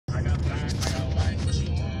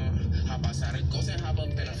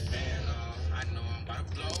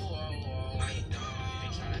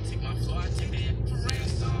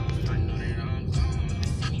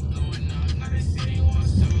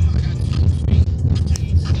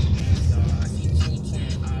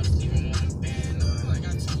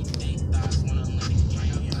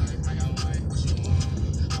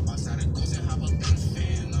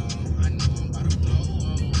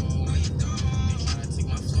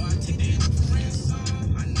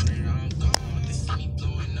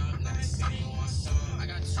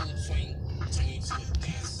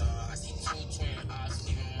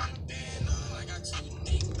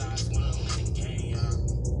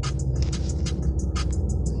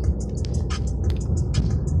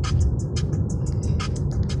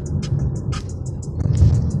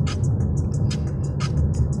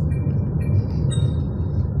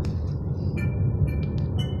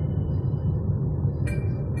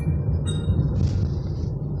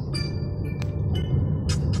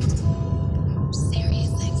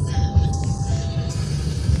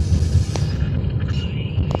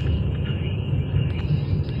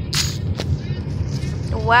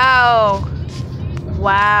Wow.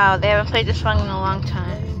 Wow, they haven't played this song in a long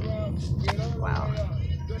time. Wow.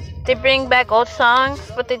 They bring back old songs,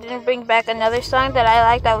 but they didn't bring back another song that I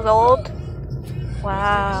liked that was old.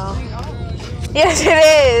 Wow. Yes, it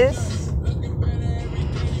is.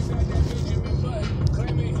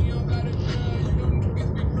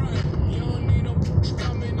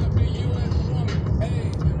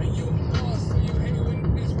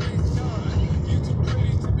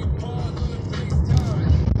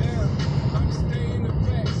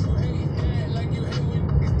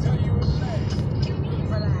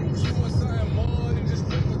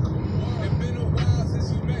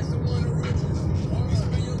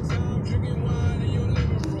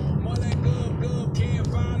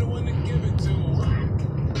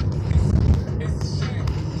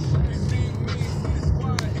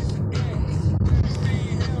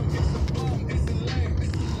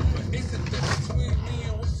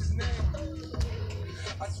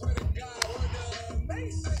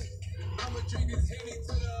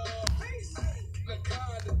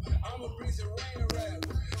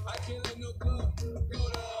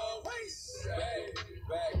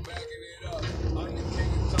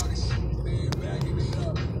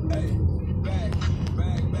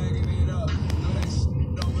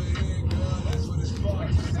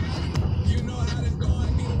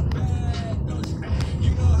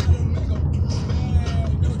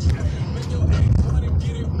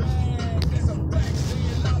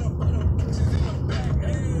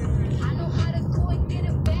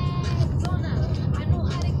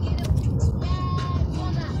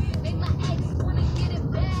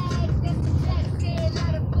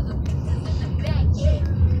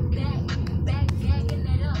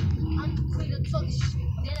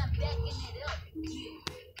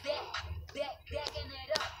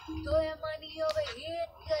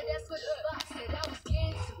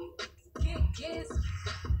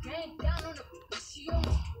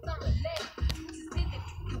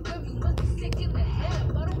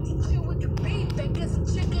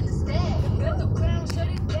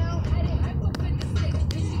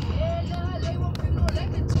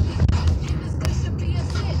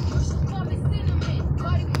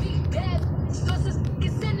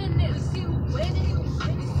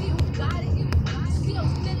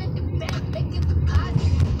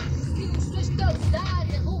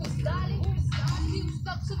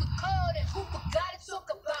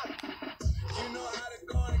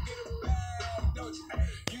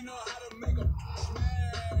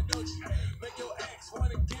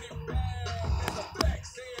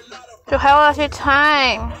 So how was your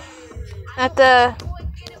time at the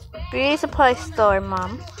beauty supply store,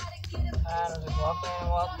 Mom?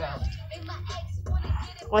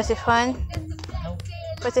 Was it fun?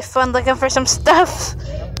 Was it fun looking for some stuff?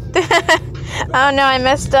 Oh no, I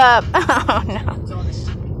messed up. Oh no.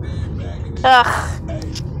 Ugh.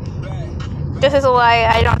 This is why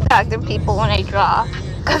I don't talk to people when I draw.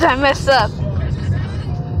 Because I mess up.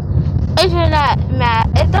 Isn't that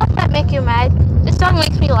mad? Don't that make you mad? This song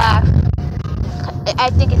makes me laugh. I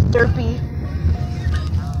think it's derpy.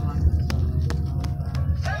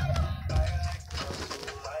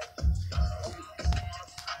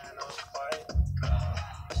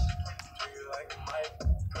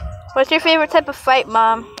 What's your favorite type of fight,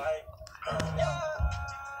 Mom?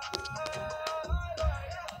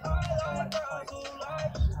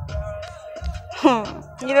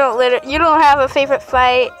 You don't have a favorite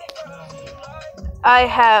fight? I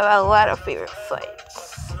have a lot of favorite fights.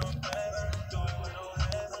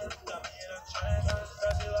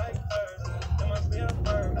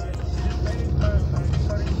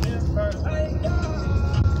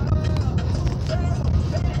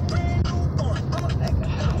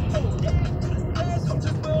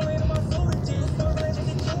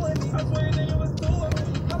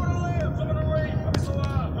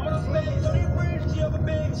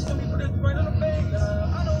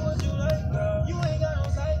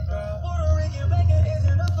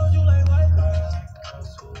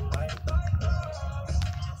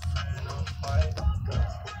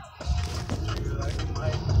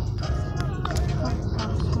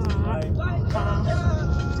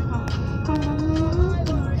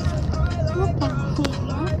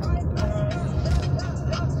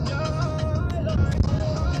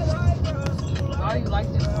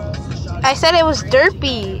 I said it was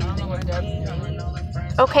derpy.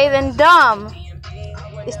 Okay, then dumb.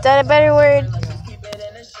 Is that a better word?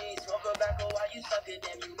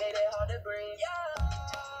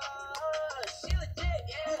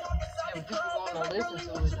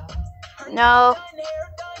 No.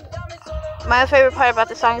 My favorite part about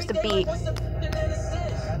the song is the beat.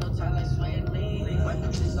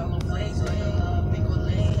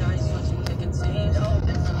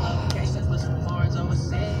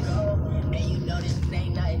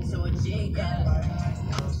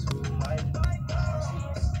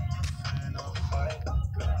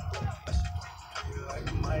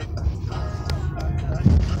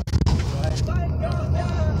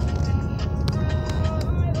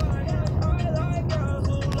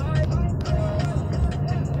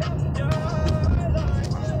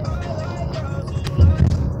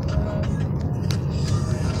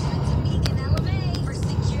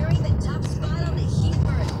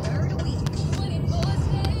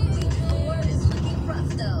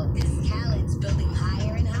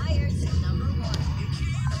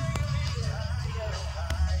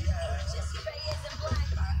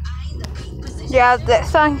 Yeah, that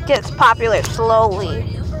song gets popular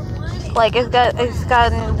slowly. Like it's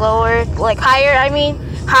gotten lower, like higher. I mean,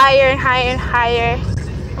 higher and higher and higher.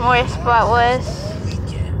 The more spot was.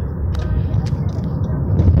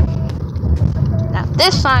 Now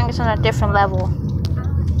this song is on a different level.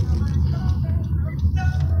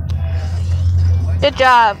 Good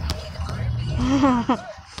job.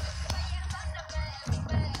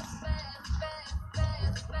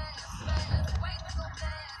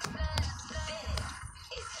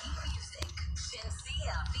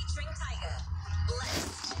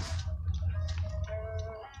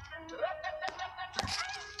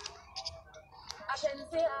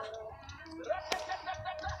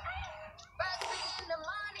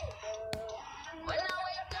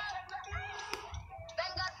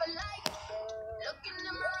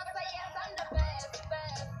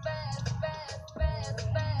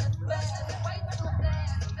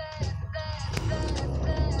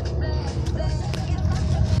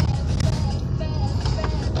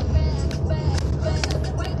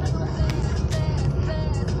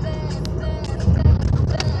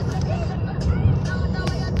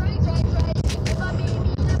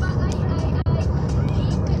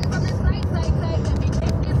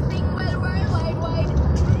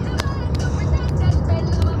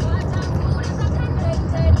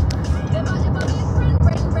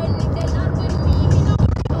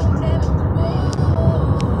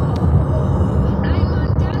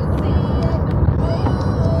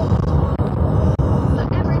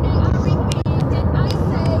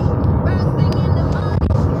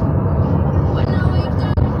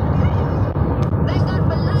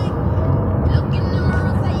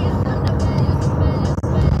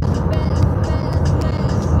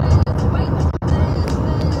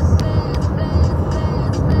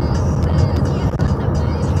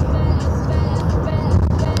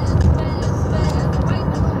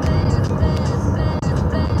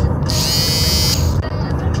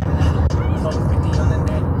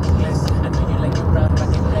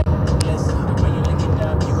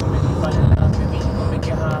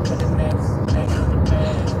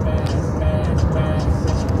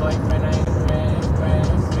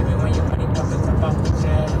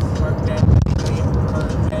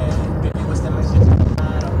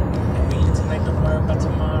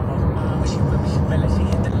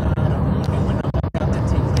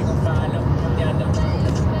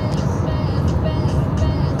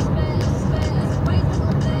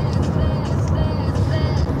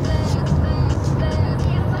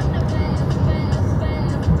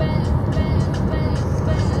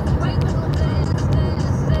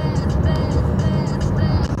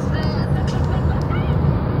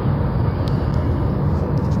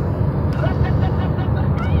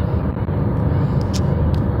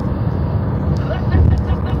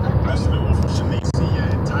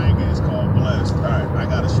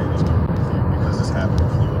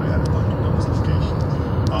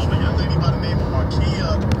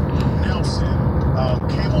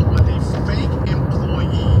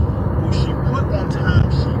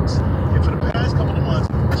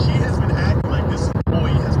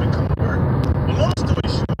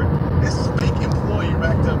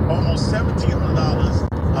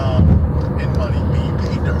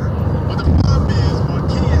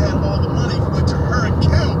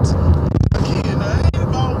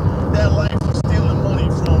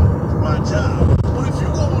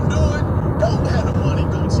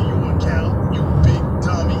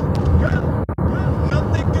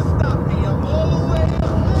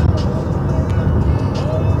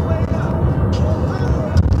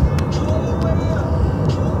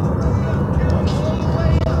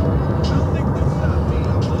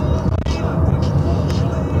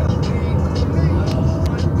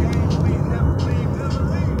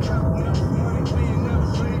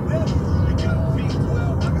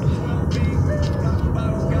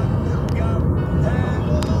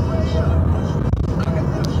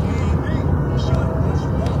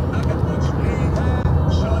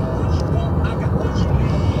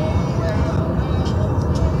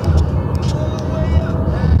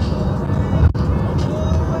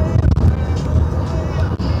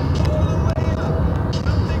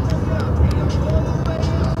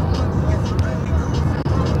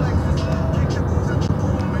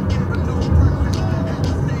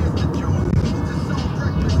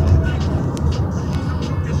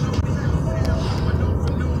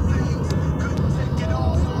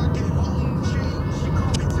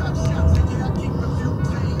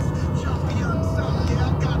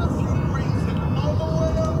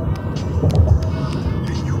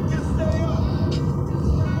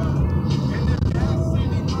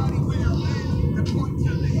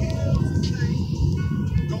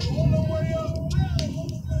 Go all the way up.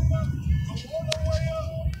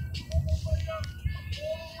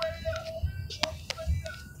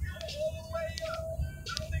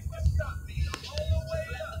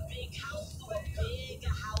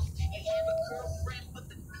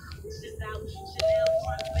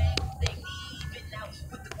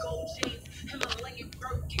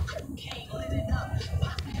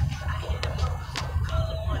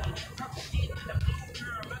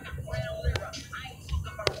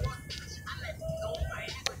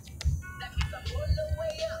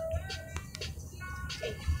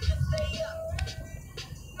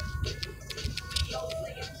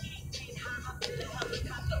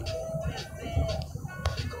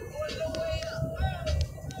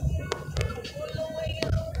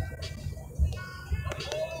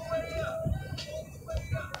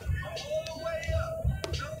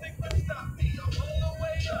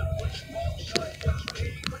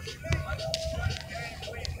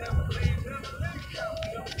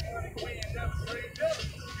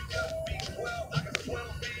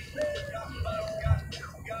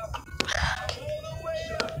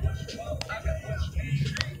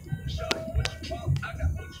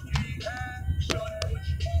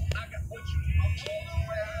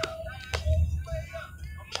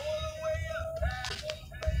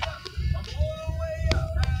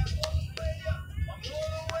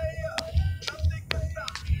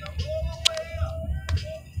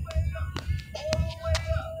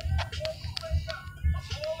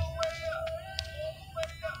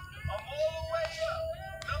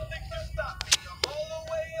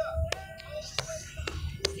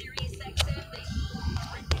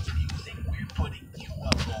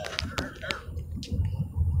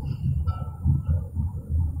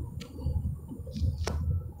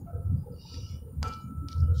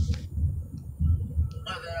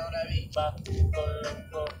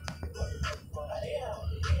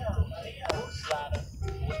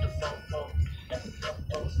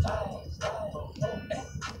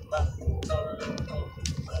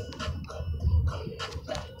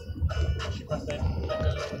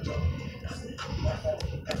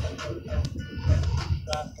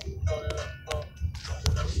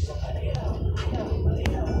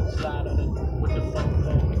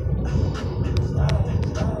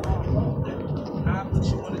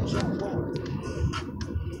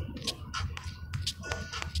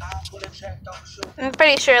 I'm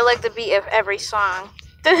pretty sure I like the beat of every song.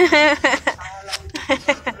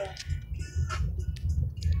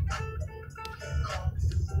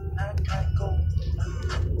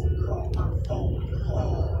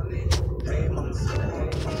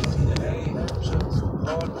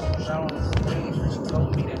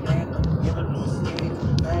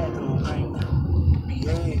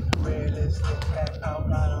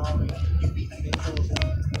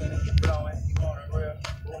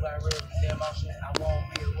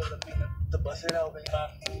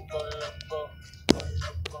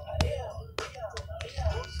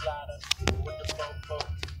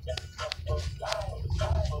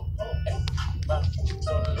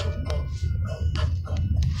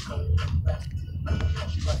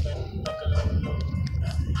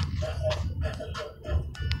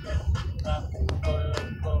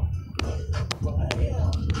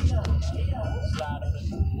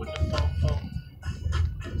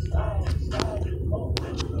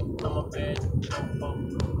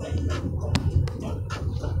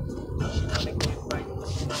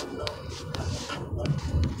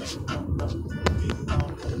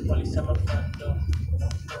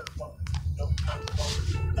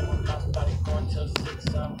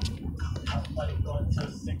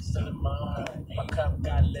 My cup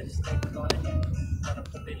got lipstick on it. Wanna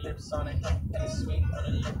put their lips on it. And it's sweet on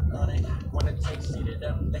the lip on it. Wanna taste it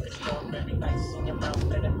up like a strawberry ice in your mouth.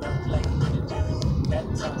 Let it melt like Ben & Jerry's. That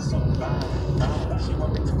tongue so fine. She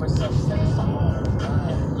want me to herself, set it for her.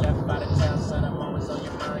 Left out of town, son, I'm always on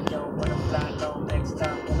your mind. Yo, wanna fly low next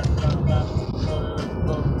time when I come up.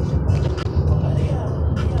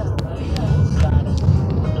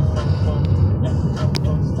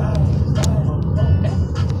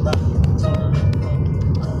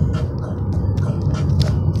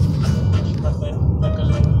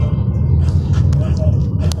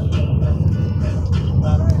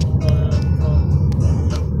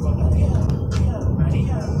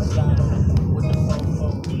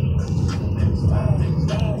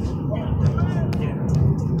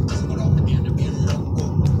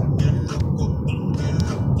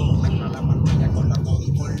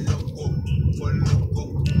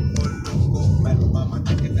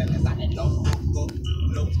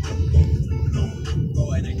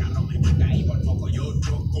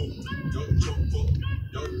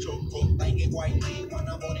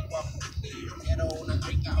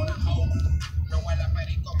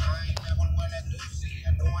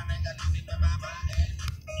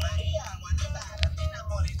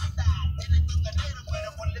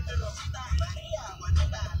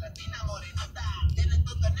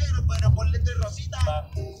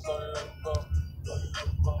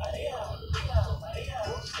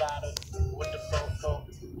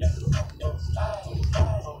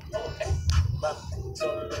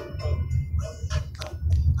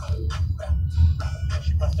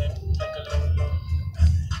 She